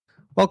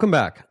Welcome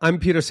back. I'm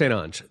Peter St.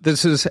 Onge.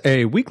 This is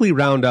a weekly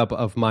roundup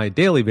of my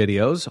daily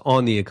videos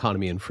on the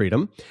economy and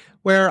freedom,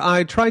 where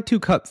I try to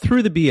cut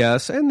through the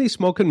BS and the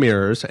smoke and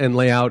mirrors and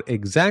lay out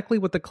exactly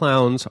what the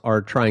clowns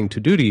are trying to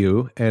do to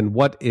you and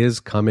what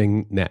is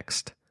coming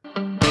next.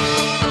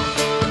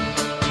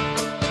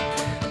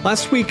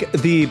 Last week,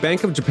 the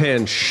Bank of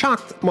Japan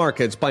shocked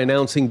markets by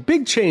announcing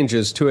big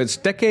changes to its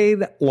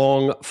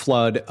decade-long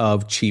flood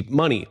of cheap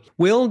money.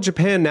 Will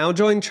Japan now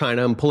join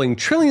China in pulling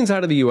trillions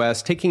out of the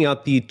U.S., taking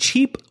out the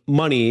cheap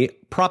money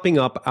propping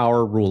up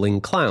our ruling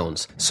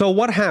clowns? So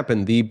what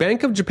happened? The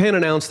Bank of Japan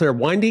announced they're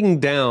winding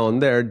down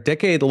their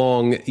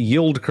decade-long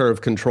yield curve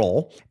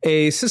control,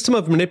 a system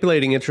of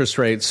manipulating interest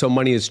rates so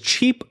money is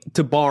cheap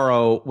to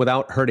borrow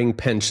without hurting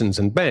pensions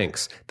and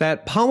banks.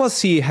 That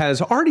policy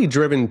has already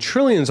driven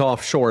trillions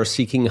offshore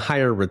seeking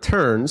higher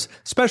returns,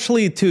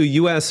 especially to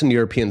U.S. and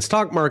European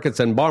stock markets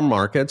and bond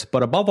markets,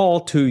 but above all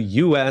to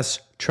U.S.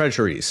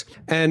 treasuries.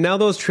 And now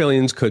those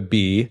trillions could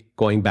be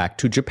going back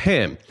to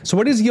Japan. So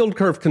what is yield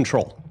curve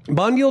control?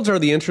 Bond yields are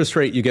the interest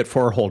rate you get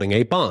for holding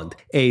a bond.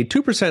 A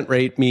 2%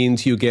 rate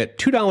means you get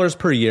 $2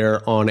 per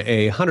year on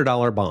a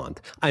 $100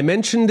 bond. I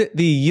mentioned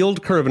the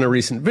yield curve in a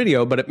recent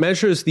video, but it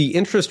measures the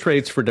interest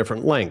rates for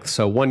different lengths.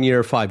 So 1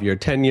 year, 5 year,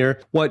 10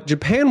 year. What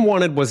Japan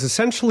wanted was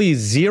essentially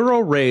zero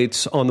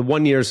rates on the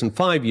 1 years and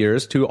 5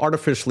 years to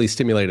artificially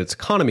stimulate its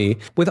economy,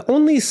 with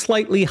only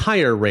slightly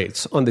higher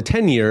rates on the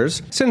 10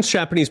 years, since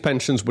Japanese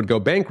pensions would go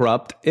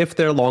bankrupt if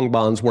their long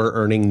bonds were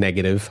earning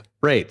negative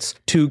rates.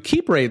 To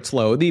keep rates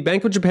low, the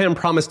Bank of Japan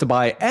promised to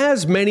buy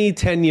as many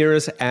 10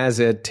 years as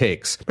it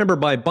takes. Remember,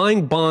 by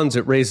buying bonds,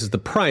 it raises the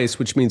price,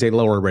 which means a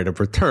lower rate of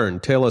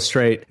return. To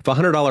illustrate, if a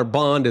 $100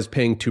 bond is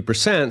paying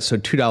 2%, so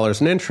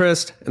 $2 in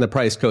interest, and the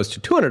price goes to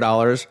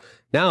 $200,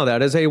 now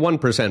that is a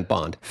 1%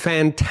 bond.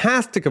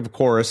 Fantastic, of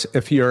course,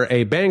 if you're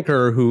a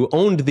banker who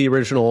owned the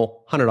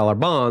original $100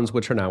 bonds,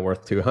 which are now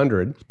worth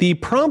 $200. The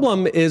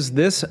problem is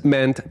this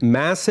meant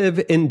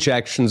massive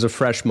injections of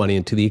fresh money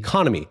into the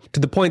economy, to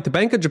the point the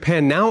Bank of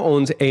Japan now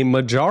owns a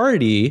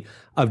majority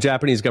of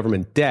Japanese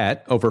government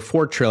debt, over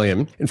 $4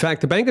 trillion. In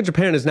fact, the Bank of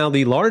Japan is now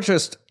the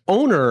largest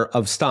owner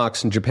of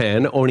stocks in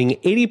Japan, owning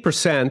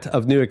 80%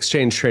 of new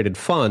exchange-traded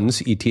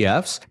funds,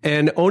 ETFs,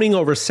 and owning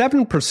over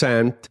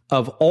 7%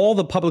 of all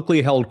the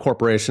publicly held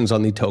corporations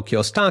on the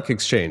Tokyo Stock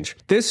Exchange.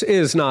 This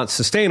is not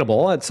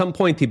sustainable. At some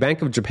point, the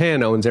Bank of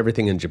Japan owns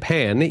everything in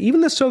Japan.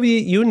 Even the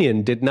Soviet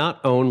Union did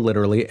not own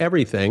literally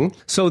everything.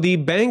 So the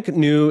bank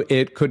knew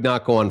it could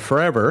not go on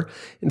forever.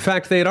 In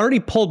fact, they had already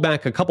pulled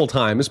back a couple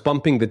times,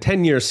 bumping the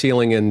 10-year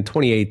ceiling in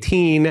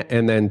 2018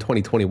 and then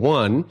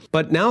 2021.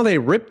 But now they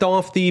ripped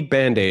off the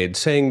Band-Aid,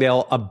 saying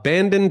they'll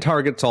abandon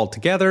targets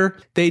altogether.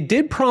 They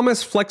did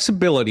promise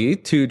flexibility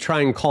to try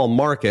and calm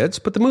markets,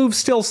 but the move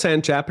still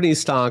sent Japanese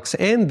stocks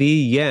and the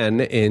yen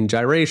in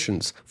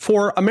gyrations.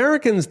 For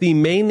Americans, the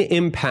main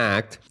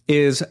impact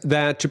is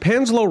that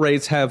Japan's low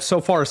rates have so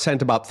far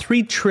sent about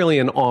 $3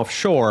 trillion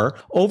offshore,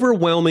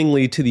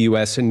 overwhelmingly to the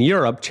US and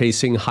Europe,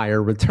 chasing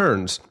higher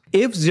returns.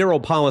 If zero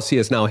policy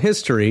is now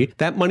history,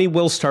 that money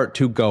will start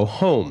to go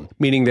home,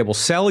 meaning they will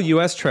sell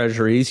U.S.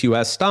 treasuries,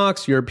 U.S.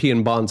 stocks,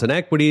 European bonds and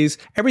equities,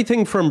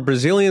 everything from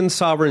Brazilian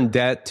sovereign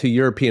debt to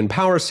European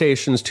power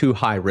stations to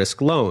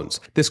high-risk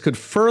loans. This could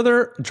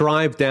further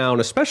drive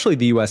down, especially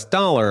the U.S.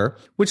 dollar,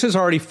 which has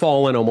already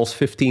fallen almost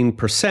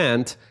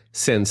 15%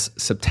 since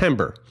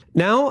September.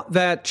 Now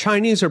that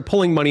Chinese are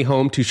pulling money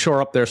home to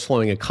shore up their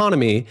slowing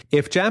economy,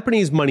 if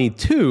Japanese money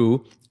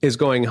too is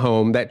going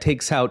home, that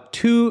takes out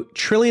 $2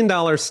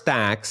 trillion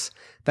stacks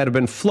that have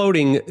been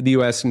floating the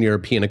U.S. and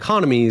European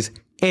economies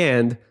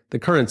and the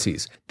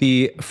currencies.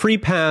 The free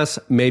pass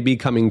may be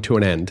coming to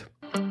an end.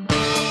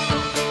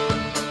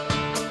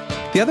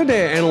 The other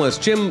day,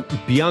 analyst Jim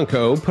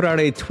Bianco put out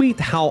a tweet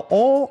how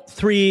all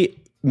three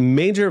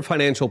major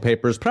financial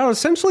papers put out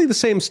essentially the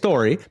same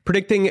story,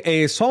 predicting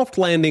a soft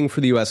landing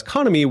for the U.S.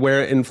 economy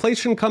where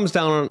inflation comes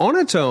down on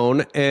its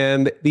own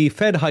and the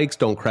Fed hikes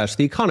don't crash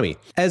the economy.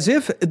 As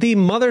if the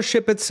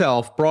mothership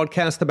itself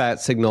broadcast the bat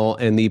signal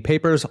and the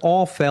papers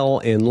all fell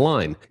in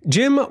line.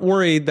 Jim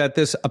worried that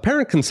this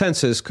apparent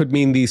consensus could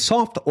mean the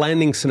soft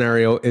landing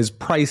scenario is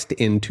priced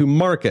into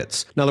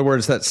markets. In other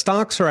words, that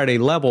stocks are at a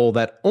level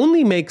that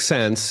only makes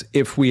sense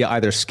if we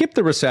either skip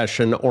the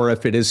recession or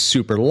if it is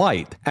super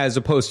light, as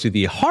opposed to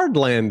the hard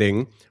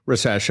landing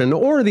recession,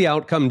 or the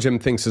outcome Jim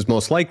thinks is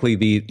most likely,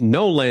 the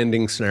no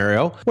landing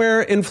scenario,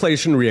 where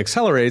inflation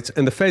reaccelerates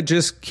and the Fed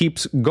just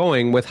keeps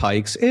going with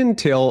hikes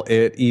until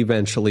it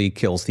eventually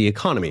kills the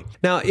economy.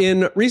 Now,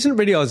 in recent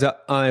videos,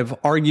 I've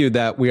argued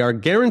that we are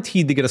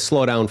guaranteed to get a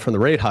slowdown from the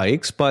rate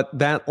hikes, but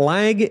that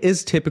lag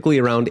is typically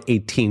around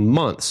 18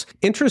 months.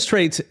 Interest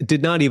rates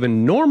did not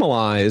even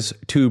normalize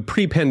to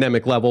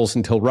pre-pandemic levels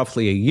until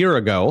roughly a year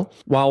ago,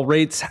 while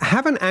rates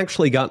haven't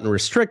actually gotten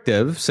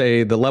restrictive,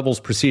 say the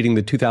levels preceding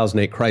the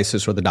 2008 crisis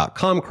or the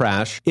dot-com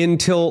crash,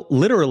 until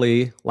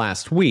literally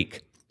last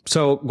week.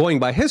 So going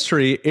by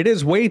history, it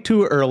is way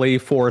too early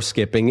for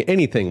skipping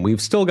anything. We've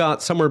still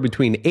got somewhere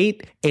between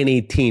 8 and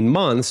 18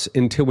 months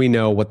until we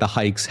know what the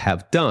hikes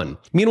have done.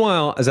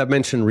 Meanwhile, as I've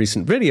mentioned in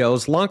recent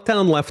videos,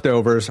 lockdown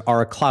leftovers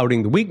are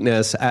clouding the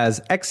weakness as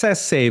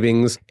excess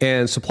savings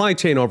and supply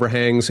chain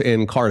overhangs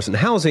in cars and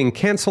housing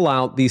cancel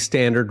out the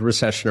standard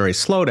recessionary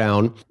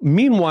slowdown.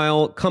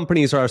 Meanwhile,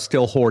 companies are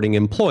still hoarding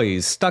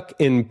employees, stuck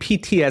in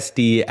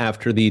PTSD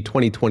after the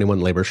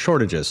 2021 labor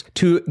shortages.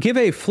 To give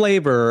a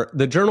flavor,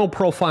 the Journal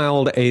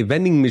profiled a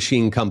vending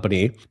machine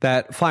company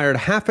that fired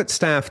half its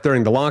staff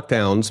during the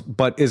lockdowns,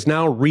 but is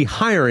now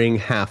rehiring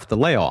half the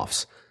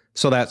layoffs.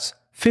 So that's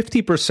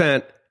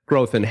 50%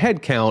 growth in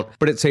headcount,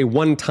 but it's a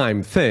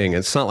one-time thing.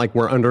 It's not like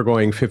we're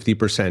undergoing 50%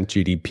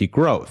 GDP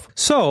growth.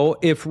 So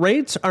if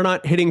rates are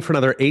not hitting for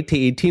another 8 to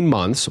 18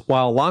 months,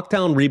 while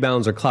lockdown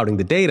rebounds are clouding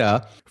the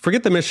data,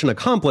 forget the mission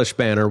accomplished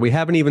banner, we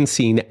haven't even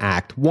seen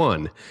Act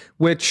 1,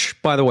 which,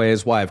 by the way,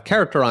 is why I've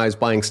characterized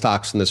buying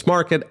stocks in this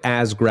market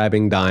as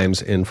grabbing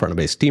dimes in front of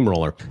a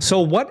steamroller.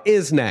 So what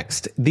is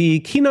next?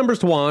 The key numbers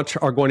to watch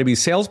are going to be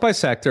sales by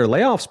sector,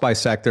 layoffs by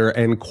sector,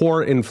 and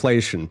core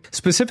inflation.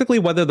 Specifically,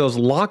 whether those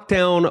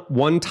lockdown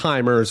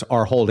one-timers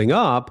are holding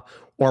up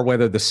or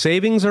whether the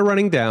savings are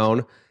running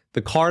down,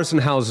 the cars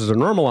and houses are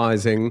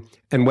normalizing,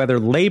 and whether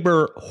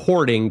labor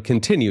hoarding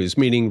continues,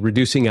 meaning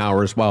reducing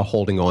hours while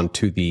holding on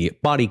to the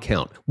body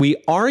count. We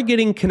are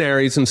getting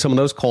canaries in some of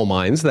those coal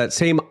mines. That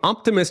same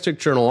optimistic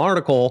journal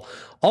article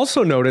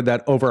also noted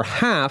that over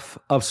half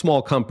of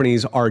small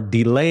companies are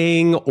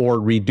delaying or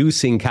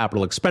reducing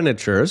capital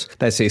expenditures.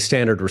 That's a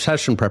standard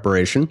recession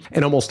preparation.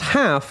 And almost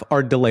half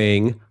are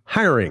delaying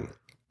hiring.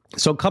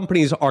 So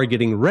companies are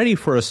getting ready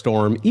for a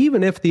storm,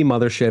 even if the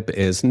mothership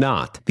is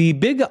not. The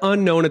big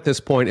unknown at this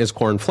point is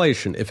core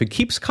inflation. If it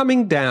keeps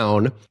coming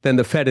down, then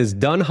the Fed is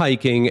done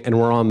hiking and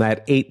we're on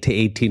that 8 to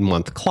 18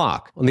 month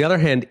clock. On the other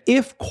hand,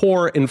 if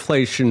core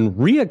inflation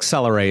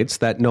reaccelerates,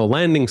 that no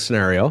landing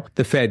scenario,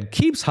 the Fed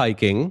keeps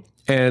hiking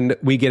and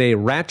we get a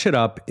ratchet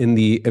up in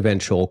the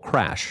eventual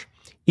crash.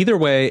 Either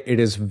way,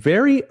 it is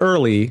very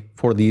early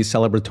for these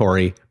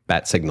celebratory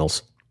bat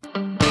signals.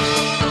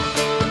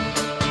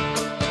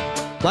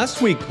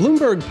 Last week,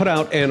 Bloomberg put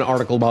out an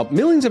article about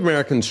millions of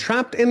Americans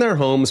trapped in their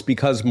homes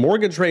because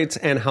mortgage rates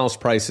and house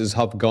prices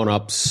have gone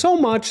up so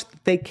much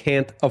that they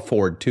can't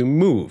afford to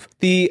move.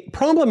 The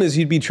problem is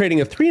you'd be trading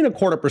a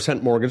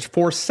 3.25% mortgage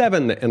for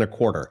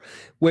 7.25%,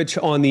 which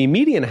on the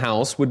median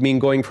house would mean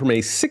going from a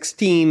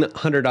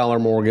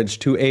 $1,600 mortgage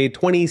to a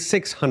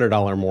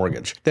 $2,600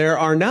 mortgage. There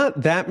are not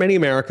that many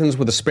Americans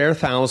with a spare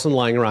 $1,000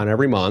 lying around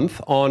every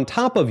month, on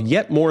top of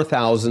yet more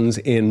thousands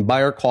in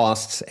buyer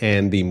costs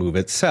and the move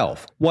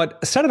itself. What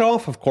set it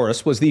off, of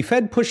course, was the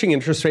Fed pushing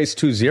interest rates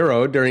to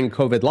zero during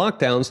COVID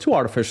lockdowns to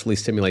artificially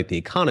stimulate the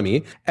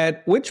economy,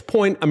 at which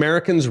point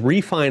Americans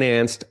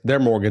refinanced their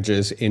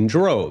mortgages in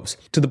droves,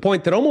 to the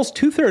point that almost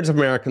 2/3 of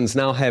Americans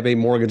now have a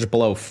mortgage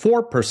below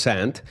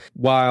 4%,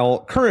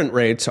 while current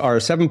rates are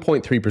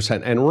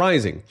 7.3% and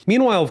rising.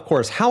 Meanwhile, of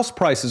course, house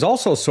prices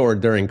also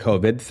soared during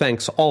COVID,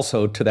 thanks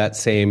also to that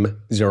same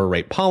zero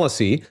rate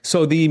policy.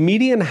 So the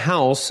median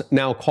house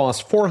now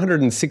costs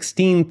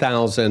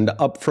 $416,000,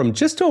 up from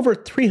just over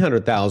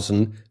 $300,000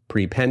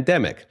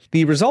 pre-pandemic.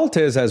 The result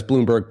is, as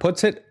Bloomberg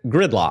puts it,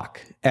 gridlock,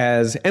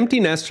 as empty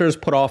nesters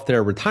put off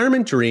their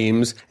retirement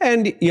dreams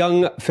and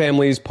young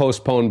families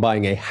postpone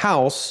buying a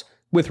house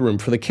with room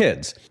for the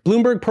kids.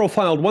 Bloomberg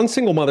profiled one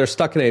single mother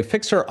stuck in a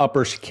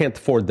fixer-upper she can't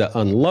afford to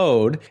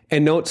unload,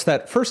 and notes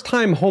that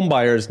first-time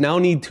homebuyers now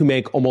need to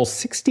make almost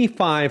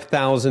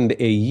 $65,000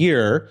 a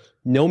year,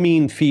 no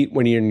mean feat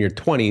when you're in your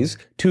 20s,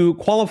 to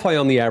qualify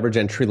on the average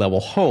entry-level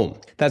home.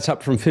 That's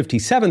up from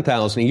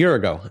 $57,000 a year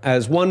ago.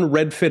 As one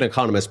Redfin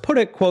economist put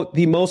it, quote,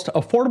 "The most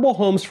affordable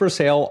homes for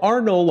sale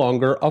are no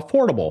longer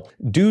affordable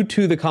due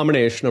to the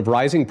combination of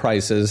rising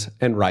prices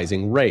and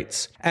rising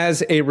rates."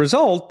 As a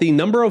result, the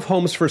number of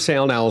homes for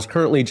sale now is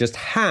currently just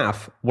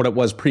half what it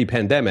was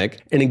pre-pandemic,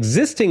 and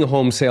existing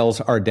home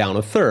sales are down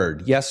a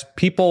third. Yes,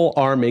 people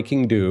are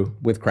making do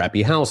with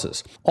crappy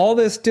houses. All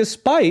this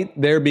despite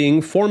there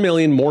being 4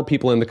 million more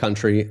people in the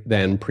country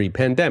than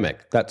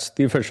pre-pandemic. That's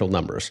the official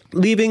numbers,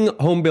 leaving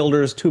home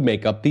builders to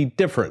make up the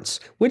difference,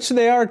 which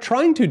they are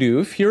trying to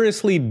do,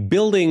 furiously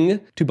building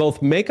to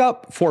both make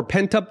up for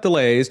pent-up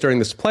delays during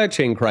the supply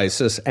chain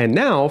crisis and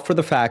now for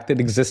the fact that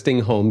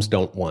existing homes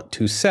don't want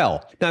to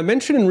sell. Now, I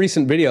mentioned in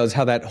recent videos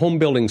how that home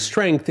building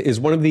strength is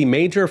one of the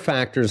major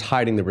factors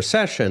hiding the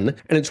recession,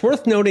 and it's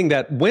worth noting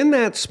that when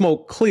that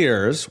smoke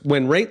clears,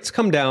 when rates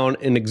come down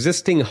and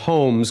existing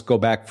homes go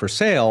back for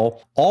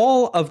sale,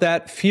 all of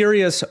that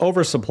furious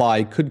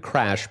oversupply could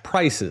crash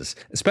prices,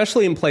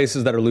 especially in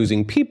places that are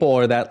losing people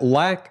or that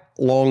lack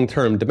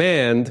long-term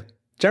demand,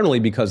 generally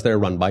because they're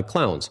run by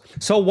clowns.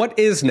 So what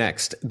is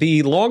next?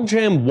 The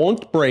logjam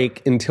won't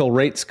break until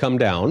rates come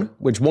down,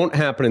 which won't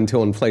happen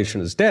until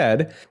inflation is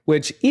dead,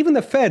 which even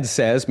the Fed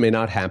says may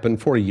not happen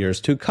for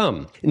years to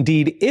come.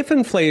 Indeed, if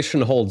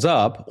inflation holds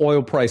up,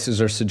 oil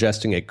prices are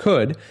suggesting it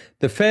could,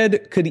 The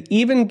Fed could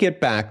even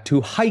get back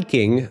to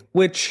hiking,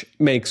 which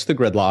makes the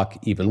gridlock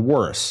even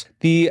worse.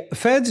 The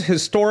Fed's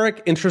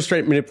historic interest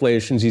rate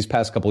manipulations these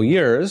past couple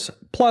years,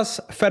 plus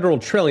federal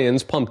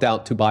trillions pumped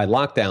out to buy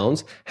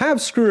lockdowns, have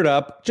screwed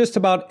up just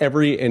about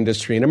every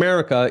industry in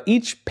America,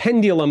 each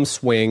pendulum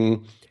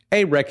swing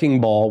a wrecking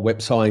ball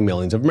whipsawing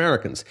millions of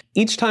Americans.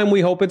 Each time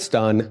we hope it's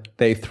done,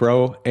 they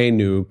throw a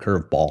new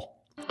curveball.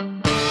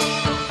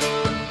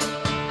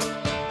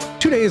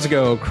 2 days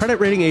ago, credit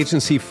rating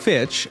agency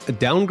Fitch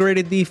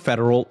downgraded the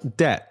federal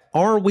debt.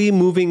 Are we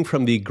moving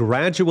from the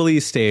gradually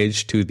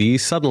stage to the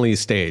suddenly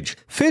stage?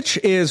 Fitch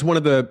is one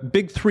of the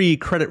big three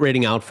credit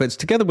rating outfits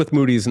together with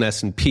Moody's and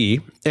S&P,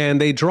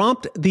 and they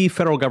dropped the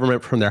federal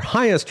government from their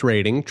highest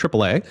rating,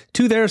 AAA,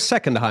 to their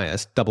second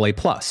highest, AA+.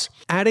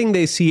 Adding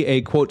they see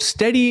a, quote,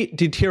 steady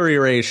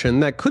deterioration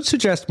that could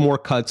suggest more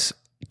cuts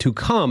to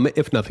come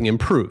if nothing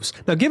improves.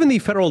 Now, given the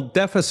federal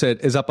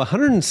deficit is up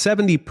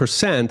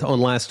 170% on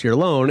last year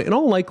alone, in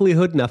all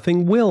likelihood,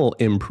 nothing will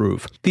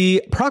improve.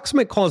 The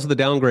proximate cause of the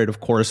downgrade, of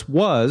course,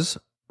 was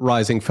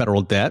rising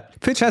federal debt.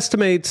 Fitch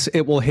estimates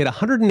it will hit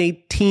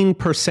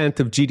 118%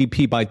 of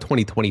GDP by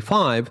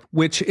 2025,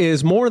 which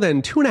is more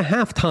than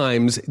 2.5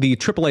 times the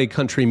AAA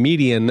country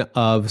median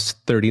of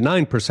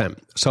 39%.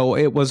 So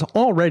it was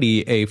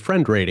already a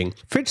friend rating.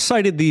 Fitch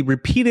cited the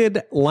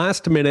repeated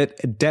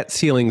last-minute debt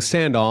ceiling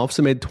standoffs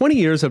amid 20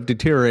 years of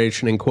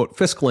deterioration in, quote,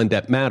 fiscal and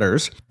debt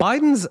matters.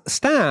 Biden's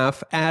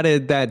staff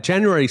added that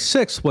January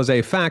 6th was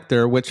a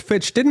factor, which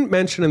Fitch didn't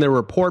mention in their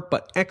report,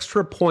 but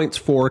extra points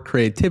for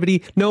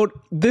creativity. Note,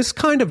 this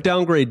kind of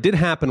downgrade did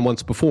happen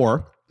once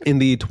before in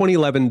the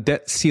 2011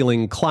 debt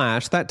ceiling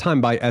clash, that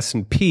time by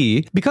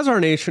S&P. Because our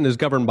nation is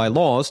governed by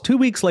laws, 2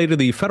 weeks later,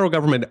 the federal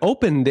government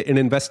opened an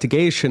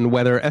investigation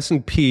whether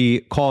S&P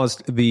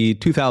caused the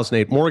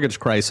 2008 mortgage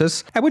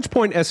crisis, at which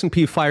point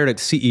S&P fired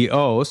its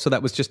CEO, so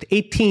that was just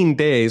 18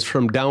 days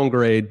from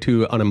downgrade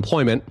to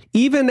unemployment.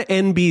 Even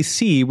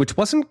NBC, which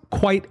wasn't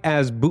quite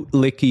as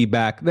bootlicky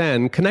back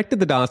then,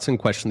 connected the dots and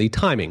questioned the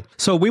timing.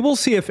 So we will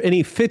see if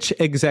any Fitch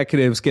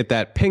executives get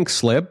that pink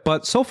slip,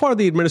 but so far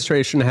the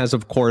administration has,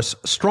 of course,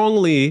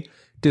 strongly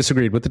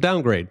disagreed with the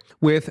downgrade,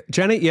 with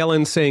Janet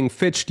Yellen saying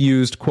Fitch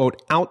used,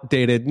 quote,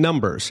 outdated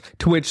numbers,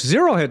 to which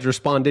Zero Hedge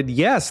responded,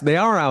 yes, they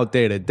are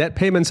outdated. Debt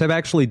payments have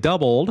actually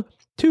doubled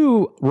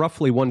to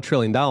roughly $1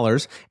 trillion,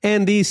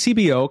 and the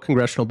CBO,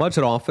 Congressional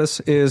Budget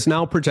Office, is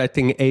now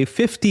projecting a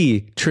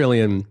 $50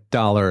 trillion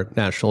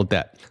national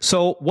debt.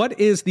 So what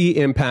is the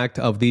impact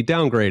of the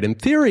downgrade? In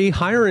theory,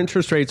 higher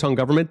interest rates on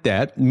government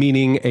debt,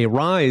 meaning a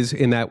rise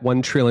in that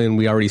 $1 trillion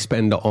we already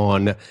spend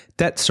on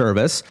debt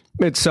service,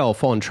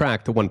 itself on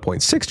track to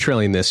 $1.6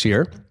 trillion this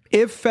year.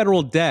 If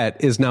federal debt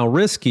is now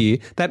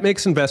risky, that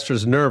makes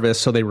investors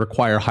nervous, so they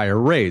require higher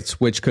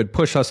rates, which could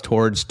push us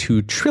towards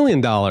 $2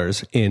 trillion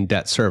in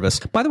debt service.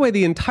 By the way,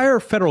 the entire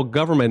federal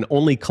government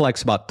only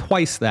collects about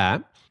twice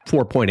that,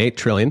 $4.8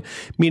 trillion,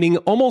 meaning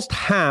almost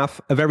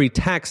half of every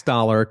tax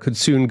dollar could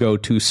soon go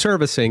to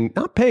servicing,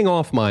 not paying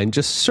off mine,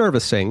 just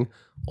servicing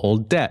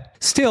old debt.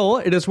 Still,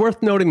 it is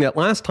worth noting that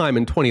last time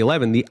in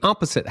 2011, the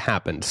opposite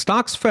happened.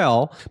 Stocks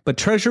fell, but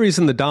treasuries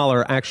and the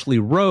dollar actually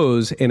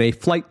rose in a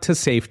flight to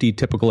safety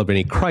typical of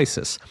any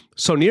crisis.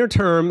 So near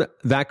term,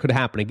 that could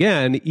happen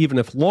again, even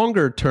if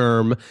longer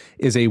term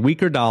is a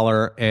weaker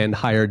dollar and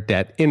higher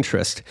debt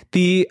interest.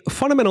 The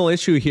fundamental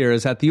issue here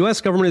is that the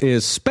U.S. government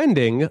is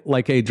spending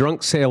like a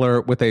drunk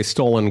sailor with a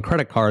stolen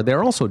credit card.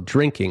 They're also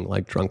drinking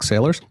like drunk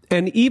sailors.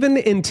 And even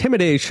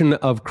intimidation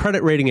of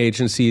credit rating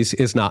agencies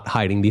is not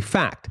hiding the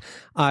fact.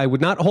 I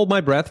would not hold my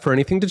breath for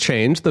anything to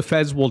change. The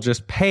feds will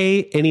just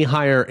pay any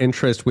higher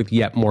interest with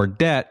yet more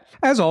debt.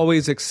 As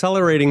always,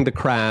 accelerating the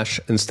crash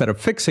instead of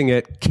fixing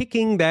it,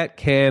 kicking that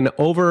can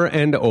over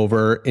and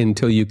over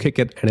until you kick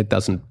it and it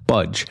doesn't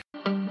budge.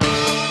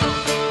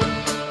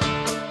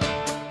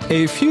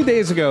 A few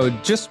days ago,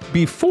 just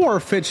before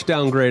Fitch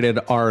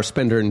downgraded our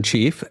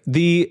spender-in-chief,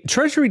 the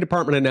Treasury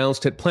Department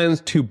announced it plans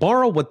to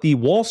borrow what the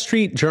Wall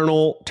Street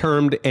Journal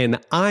termed an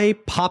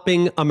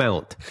eye-popping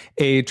amount,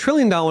 $1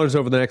 trillion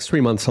over the next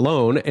 3 months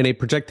alone, and a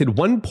projected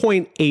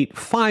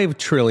 $1.85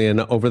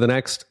 trillion over the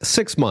next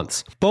 6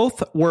 months.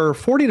 Both were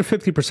 40 to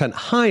 50%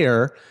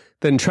 higher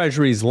than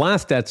Treasury's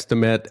last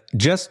estimate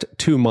just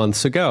 2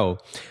 months ago.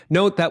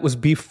 Note that was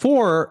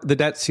before the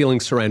debt ceiling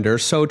surrender,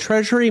 so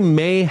Treasury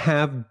may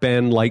have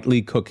been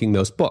lightly cooking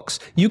those books.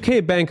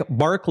 UK bank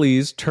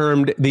Barclays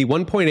termed the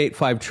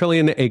 $1.85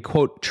 trillion a,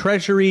 quote,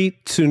 Treasury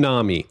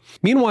tsunami.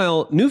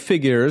 Meanwhile, new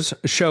figures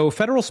show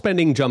federal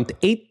spending jumped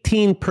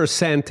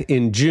 18%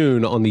 in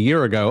June on the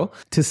year ago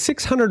to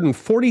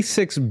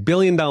 $646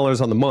 billion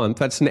on the month.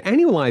 That's an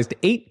annualized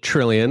 $8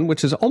 trillion,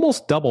 which is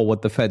almost double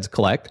what the feds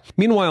collect.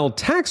 Meanwhile,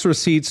 tax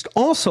receipts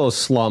also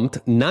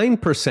slumped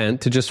 9%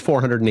 to just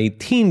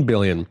 $418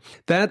 billion.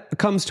 That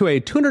comes to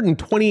a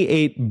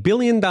 $228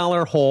 billion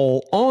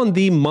hole on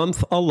the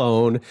month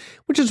alone,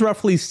 which is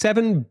roughly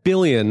 $7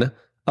 billion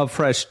of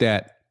fresh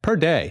debt per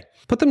day.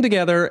 Put them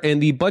together,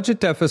 and the budget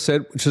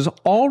deficit, which is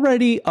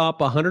already up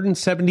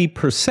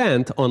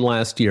 170% on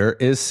last year,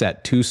 is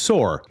set to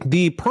soar.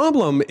 The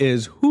problem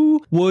is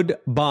who would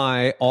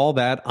buy all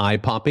that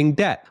eye-popping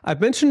debt?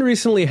 I've mentioned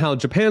recently how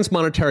Japan's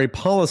monetary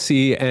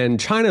policy and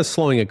China's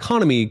slowing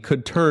economy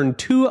could turn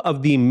two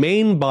of the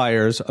main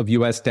buyers of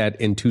U.S. debt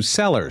into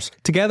sellers.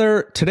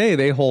 Together, today,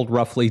 they hold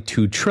roughly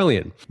 $2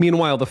 trillion.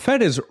 Meanwhile, the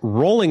Fed is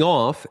rolling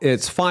off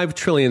its $5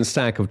 trillion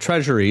stack of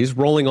treasuries,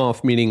 rolling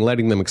off meaning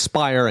letting them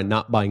expire and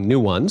not buying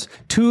new ones,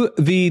 to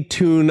the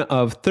tune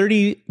of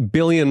 $30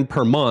 billion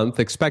per month,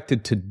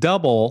 expected to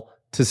double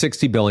to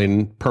 $60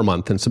 billion per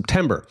month in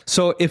September.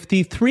 So if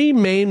the three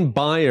main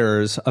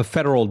buyers of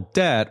federal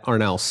debt are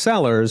now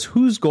sellers,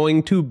 who's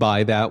going to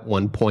buy that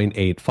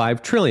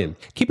 $1.85 trillion?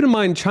 Keep in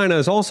mind, China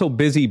is also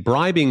busy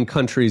bribing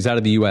countries out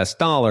of the US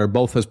dollar,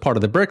 both as part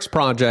of the BRICS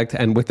project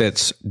and with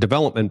its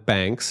development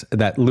banks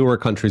that lure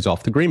countries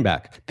off the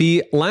greenback.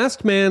 The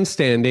last man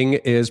standing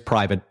is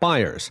private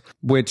buyers,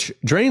 which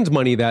drains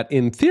money that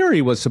in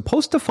theory was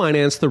supposed to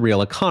finance the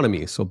real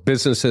economy. So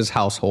businesses,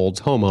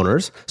 households,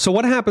 homeowners. So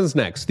what happens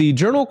next?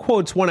 The Journal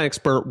quotes one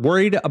expert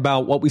worried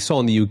about what we saw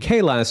in the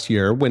UK last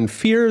year when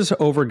fears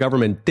over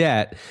government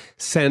debt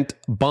sent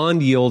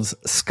bond yields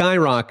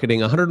skyrocketing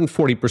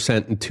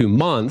 140% in 2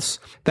 months.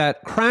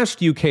 That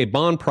crashed UK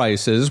bond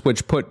prices,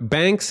 which put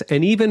banks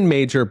and even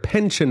major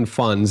pension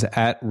funds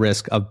at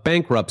risk of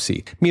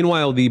bankruptcy.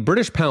 Meanwhile, the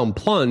British pound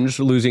plunged,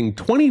 losing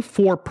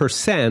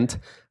 24%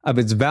 of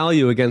its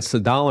value against the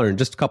dollar in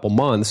just a couple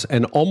months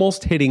and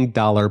almost hitting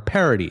dollar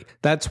parity.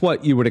 That's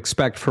what you would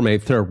expect from a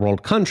third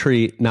world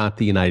country, not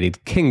the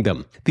United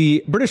Kingdom.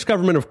 The British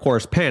government, of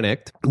course,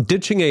 panicked,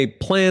 ditching a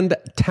planned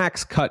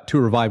tax cut to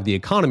revive the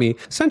economy,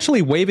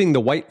 essentially waving the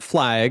white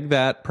flag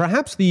that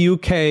perhaps the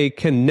UK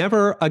can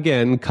never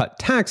again cut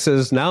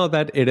taxes now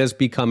that it has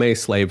become a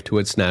slave to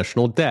its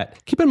national debt.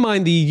 Keep in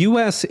mind, the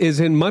US is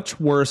in much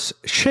worse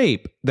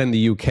shape than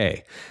the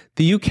UK.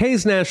 The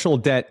UK's national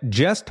debt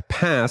just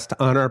passed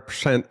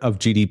 100% of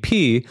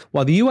GDP,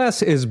 while the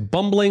US is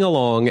bumbling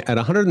along at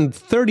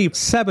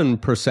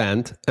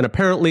 137% and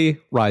apparently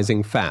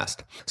rising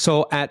fast.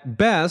 So at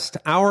best,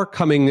 our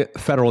coming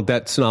federal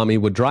debt tsunami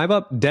would drive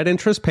up debt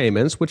interest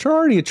payments, which are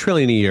already $1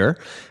 trillion a year,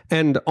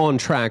 and on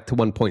track to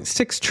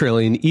 $1.6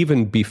 trillion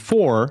even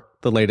before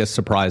the latest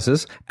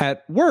surprises.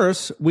 At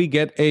worst, we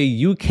get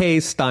a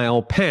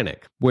UK-style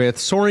panic with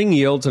soaring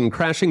yields and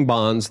crashing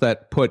bonds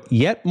that put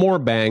yet more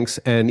banks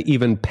and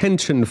even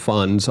pension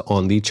funds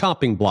on the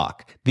chopping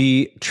block.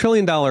 The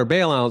trillion-dollar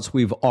bailouts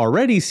we've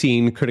already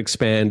seen could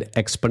expand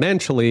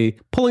exponentially,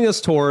 pulling us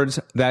towards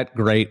that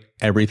great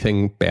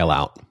everything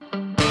bailout.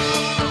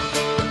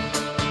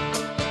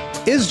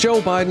 Is Joe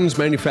Biden's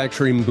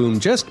manufacturing boom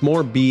just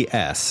more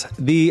BS?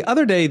 The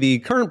other day, the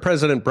current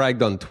president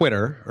bragged on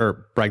Twitter,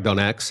 or bragged on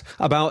X,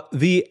 about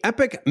the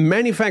epic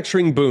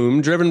manufacturing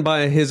boom driven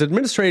by his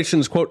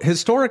administration's, quote,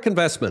 historic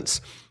investments,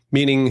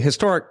 meaning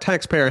historic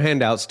taxpayer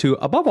handouts to,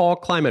 above all,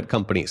 climate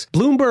companies.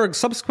 Bloomberg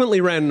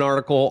subsequently ran an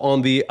article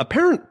on the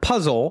apparent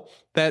puzzle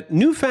that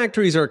new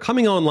factories are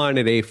coming online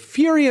at a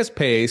furious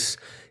pace,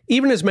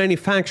 even as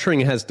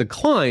manufacturing has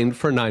declined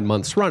for 9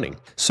 months running.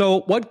 So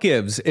what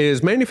gives?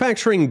 Is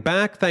manufacturing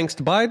back thanks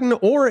to Biden,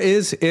 or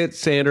is it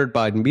standard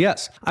Biden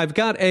BS? I've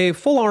got a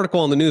full article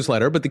on the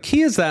newsletter, but the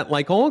key is that,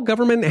 like all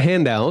government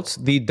handouts,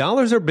 the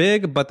dollars are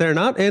big, but they're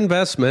not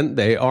investment,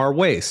 they are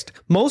waste.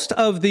 Most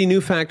of the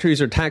new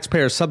factories are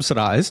taxpayer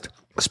subsidized,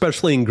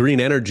 especially in green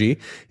energy,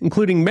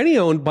 including many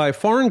owned by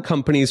foreign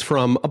companies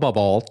from, above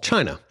all,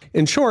 China.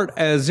 In short,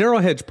 as Zero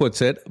Hedge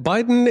puts it,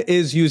 Biden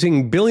is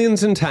using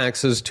billions in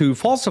taxes to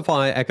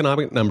falsify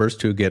economic numbers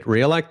to get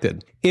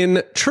reelected.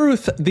 In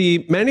truth,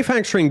 the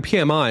manufacturing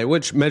PMI,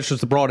 which measures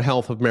the broad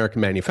health of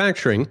American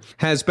manufacturing,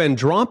 has been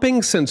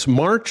dropping since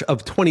March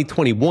of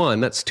 2021.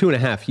 That's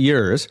 2.5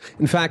 years.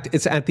 In fact,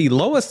 it's at the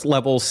lowest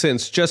level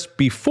since just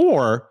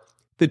before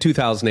the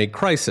 2008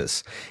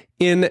 crisis.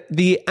 In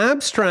the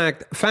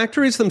abstract,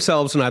 factories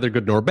themselves are neither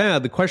good nor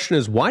bad. The question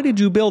is, why did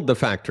you build the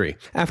factory?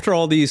 After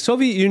all, the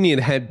Soviet Union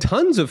had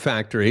tons of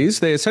factories.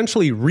 They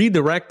essentially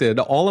redirected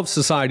all of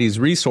society's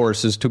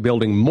resources to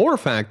building more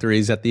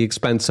factories at the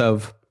expense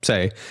of,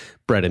 say,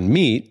 bread and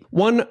meat.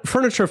 One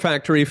furniture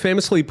factory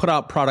famously put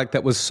out product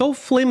that was so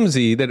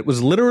flimsy that it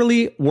was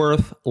literally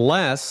worth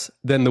less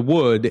than the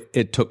wood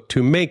it took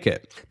to make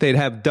it. They'd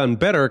have done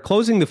better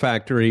closing the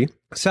factory,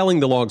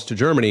 selling the logs to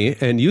Germany,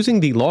 and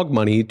using the log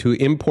money to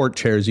import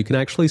chairs you can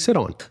actually sit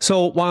on.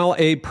 So while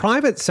a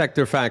private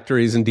sector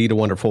factory is indeed a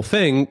wonderful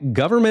thing,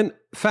 government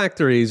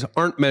factories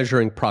aren't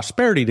measuring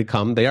prosperity to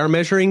come. They are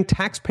measuring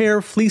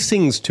taxpayer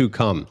fleecings to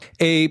come.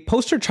 A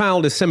poster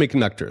child is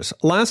semiconductors.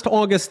 Last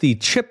August, the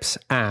CHIPS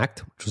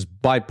Act, which was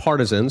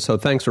bipartisan, so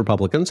thanks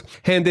Republicans,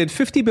 handed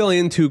 $50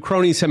 billion to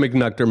crony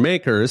semiconductor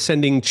makers,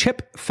 sending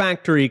chip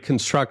factory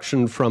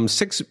construction from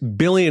 $6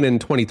 billion in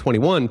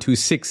 2021 to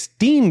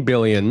 $16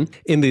 billion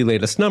in the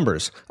latest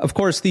numbers. Of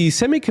course, the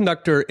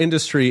semiconductor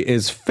industry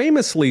is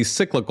famously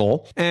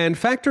cyclical, and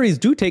factories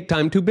do take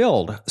time to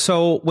build.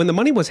 So when the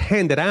money was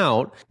handed out,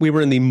 out, we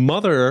were in the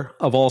mother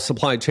of all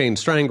supply chain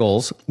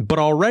strangles, but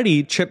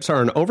already chips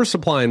are in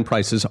oversupply and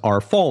prices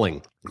are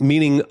falling.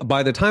 Meaning,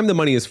 by the time the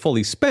money is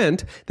fully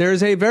spent, there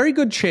is a very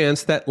good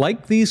chance that,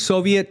 like the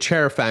Soviet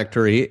chair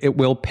factory, it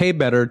will pay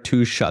better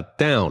to shut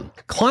down.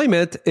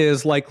 Climate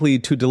is likely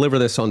to deliver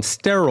this on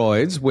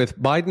steroids, with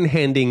Biden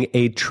handing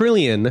 $1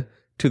 trillion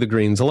to the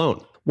Greens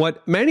alone.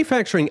 What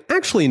manufacturing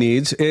actually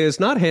needs is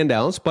not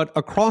handouts, but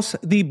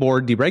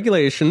across-the-board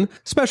deregulation,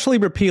 especially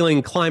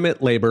repealing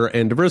climate, labor,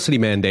 and diversity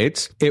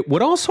mandates. It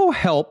would also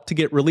help to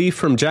get relief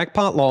from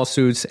jackpot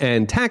lawsuits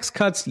and tax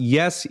cuts,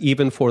 yes,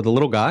 even for the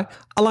little guy.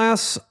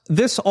 Alas,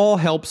 this all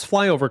helps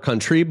flyover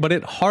country, but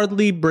it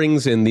hardly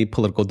brings in the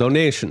political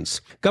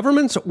donations.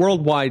 Governments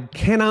worldwide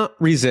cannot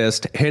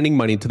resist handing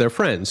money to their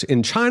friends.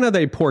 In China,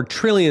 they pour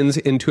trillions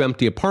into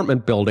empty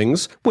apartment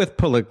buildings with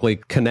politically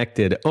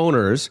connected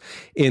owners.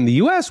 In the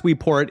U.S., we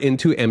pour it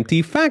into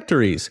empty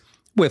factories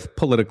with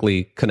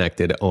politically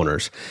connected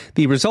owners.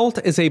 The result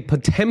is a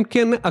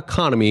Potemkin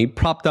economy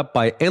propped up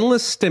by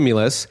endless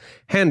stimulus,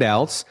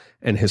 handouts,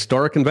 and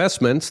historic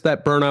investments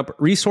that burn up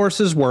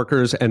resources,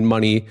 workers, and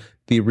money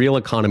the real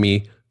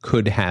economy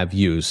could have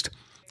used.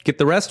 Get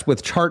the rest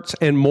with charts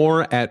and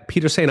more at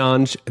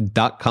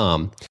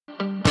petersaintonge.com.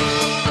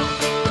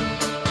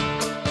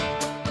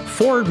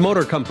 Ford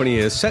Motor Company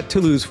is set to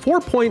lose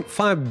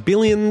 $4.5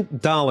 billion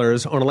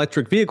on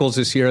electric vehicles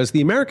this year as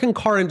the American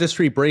car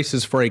industry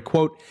braces for a,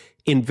 quote,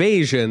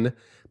 invasion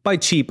by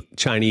cheap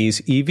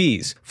Chinese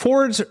EVs.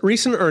 Ford's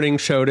recent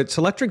earnings showed its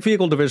electric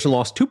vehicle division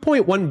lost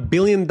 $2.1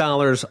 billion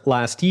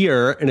last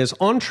year and is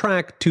on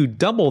track to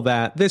double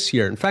that this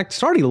year. In fact,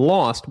 it's already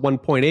lost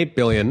 $1.8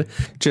 billion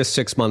just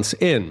 6 months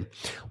in.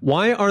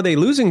 Why are they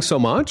losing so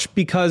much?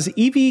 Because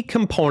EV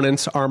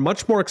components are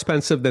much more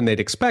expensive than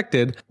they'd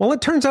expected. Well, it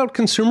turns out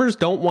consumers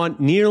don't want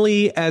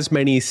nearly as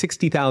many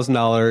 $60,000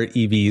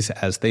 EVs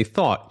as they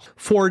thought.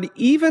 Ford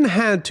even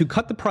had to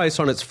cut the price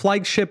on its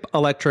flagship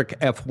electric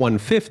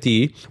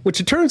F-150, which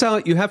it turns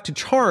out you have to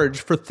charge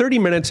for 30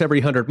 minutes every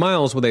 100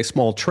 miles with a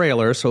small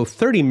trailer, so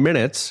 30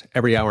 minutes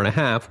every hour and a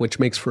half, which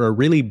makes for a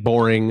really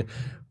boring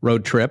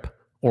road trip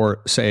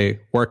or,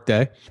 say,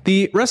 workday.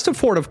 The rest of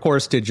Ford, of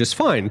course, did just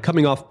fine,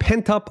 coming off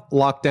pent-up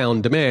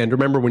lockdown demand.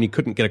 Remember when you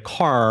couldn't get a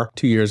car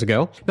 2 years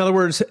ago? In other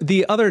words,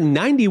 the other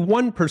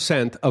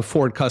 91% of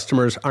Ford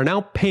customers are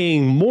now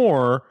paying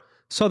more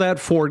so that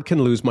Ford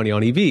can lose money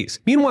on EVs.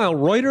 Meanwhile,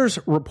 Reuters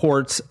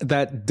reports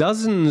that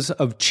dozens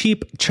of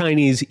cheap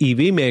Chinese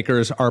EV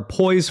makers are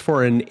poised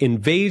for an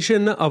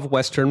invasion of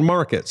Western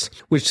markets,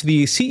 which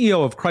the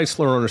CEO of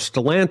Chrysler owner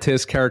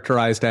Stellantis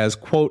characterized as,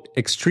 quote,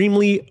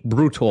 extremely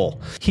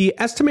brutal. He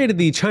estimated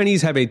the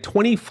Chinese have a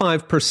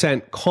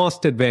 25%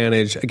 cost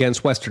advantage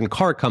against Western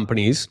car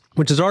companies,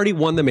 which has already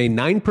won them a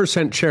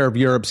 9% share of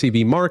Europe's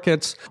EV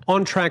markets,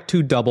 on track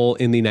to double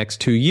in the next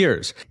 2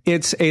 years.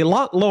 It's a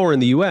lot lower in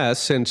the U.S.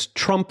 since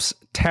Trump's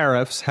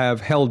tariffs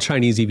have held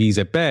Chinese EVs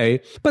at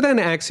bay, but then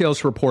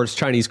Axios reports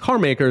Chinese car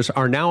makers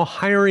are now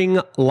hiring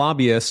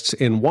lobbyists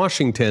in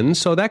Washington,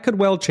 so that could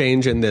well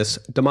change in this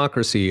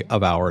democracy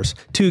of ours.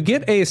 To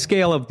get a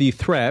scale of the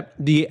threat,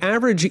 the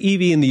average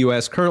EV in the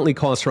U.S. currently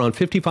costs around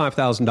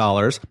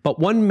 $55,000, but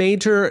one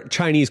major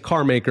Chinese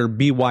car maker,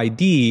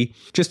 BYD,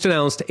 just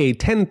announced a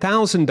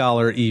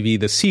 $10,000 EV,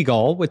 the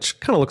Seagull, which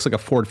kind of looks like a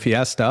Ford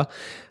Fiesta,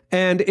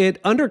 and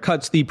it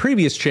undercuts the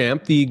previous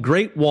champ, the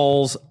Great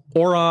Wall's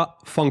Aura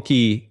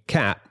Funky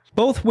Cat.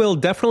 Both will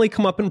definitely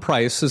come up in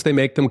price as they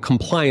make them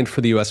compliant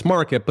for the U.S.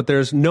 market, but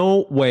there's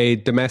no way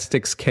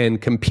domestics can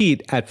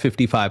compete at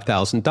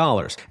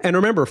 $55,000. And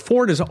remember,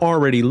 Ford is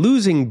already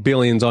losing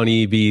billions on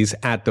EVs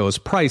at those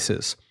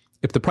prices.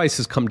 If the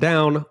prices come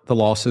down, the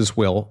losses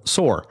will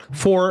soar.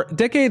 For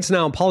decades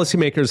now,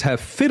 policymakers have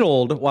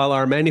fiddled while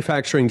our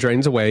manufacturing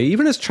drains away,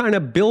 even as China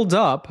builds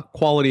up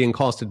quality and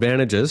cost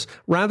advantages.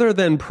 Rather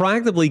than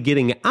proactively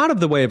getting out of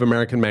the way of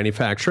American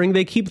manufacturing,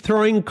 they keep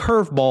throwing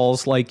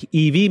curveballs like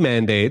EV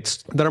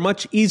mandates that are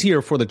much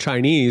easier for the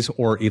Chinese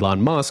or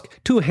Elon Musk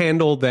to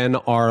handle than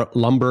our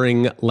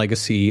lumbering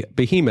legacy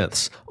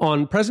behemoths.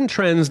 On present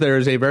trends, there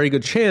is a very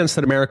good chance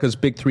that America's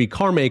big three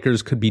car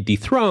makers could be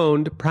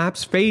dethroned,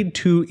 perhaps fade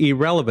to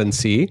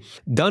irrelevancy,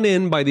 done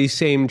in by the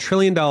same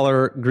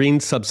trillion-dollar green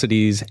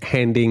subsidies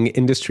handing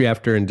industry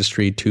after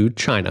industry to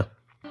China.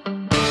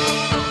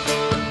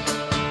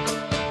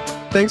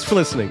 Thanks for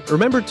listening.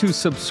 Remember to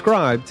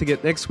subscribe to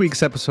get next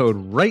week's episode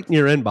right in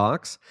your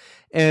inbox,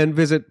 and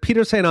visit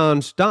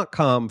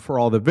petersaintonge.com for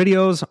all the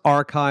videos,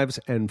 archives,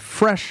 and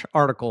fresh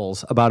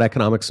articles about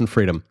economics and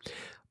freedom.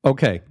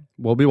 Okay,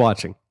 we'll be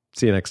watching.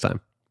 See you next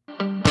time.